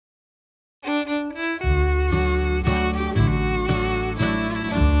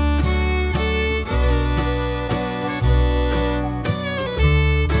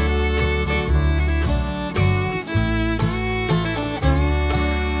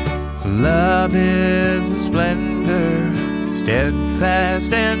Love is a splendor,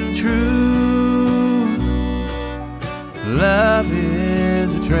 steadfast and true. Love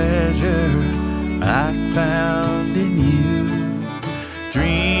is a treasure I found in you.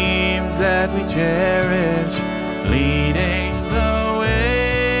 Dreams that we cherish, leading the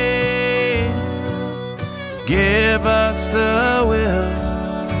way. Give us the will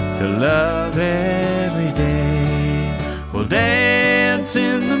to love every day. We'll dance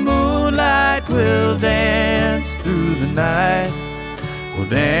in the moonlight, we'll dance through the night. We'll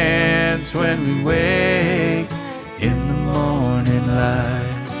dance when we wake in the morning light.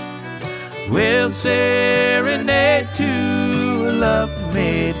 We'll serenade to a love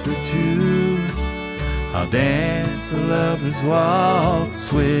made for two. I'll dance a lover's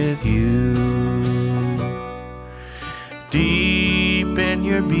waltz with you. Deep in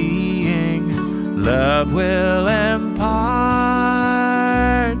your being, love will impart.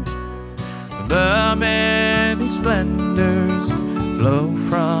 The many splendors flow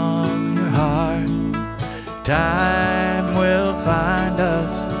from your heart. Time will find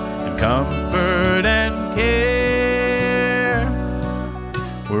us in comfort and care.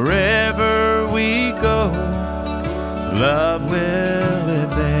 Wherever we go, love will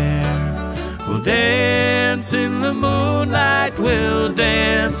live there. We'll dance in the moonlight, we'll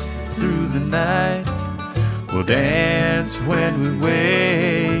dance through the night. We'll dance when we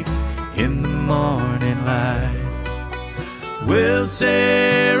wake in the morning light. We'll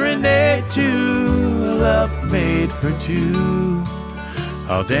serenade to a love made for two.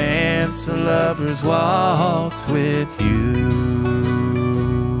 I'll dance a lover's waltz with you.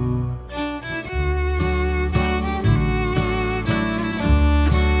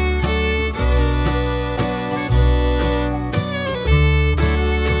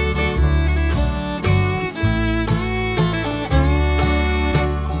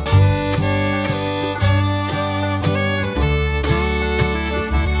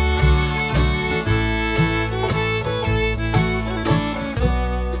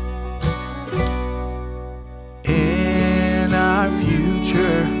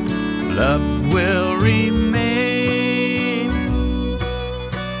 Love will remain,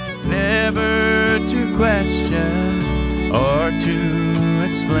 never to question or to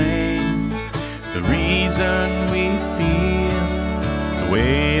explain the reason we feel the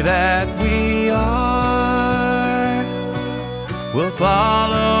way that we are. We'll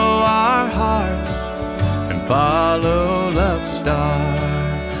follow our hearts and follow love's star.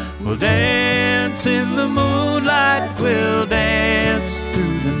 We'll dance in the moonlight, we'll dance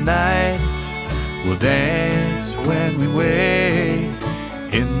through the night. We'll dance when we wake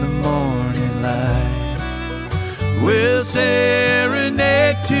in the morning light. We'll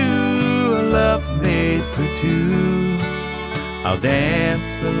serenade to a love made for two. I'll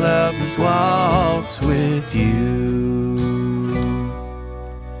dance a lover's waltz with you.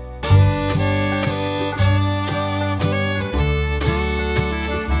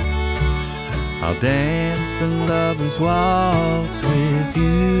 I'll dance the lover's waltz with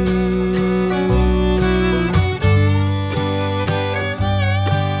you.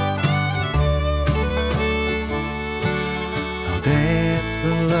 I'll dance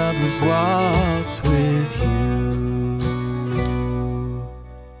the lover's waltz with you.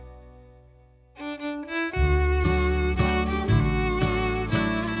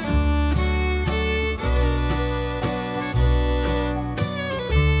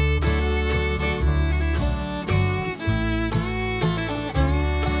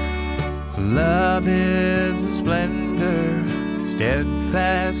 Love is a splendor,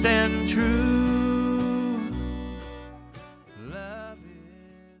 steadfast and true.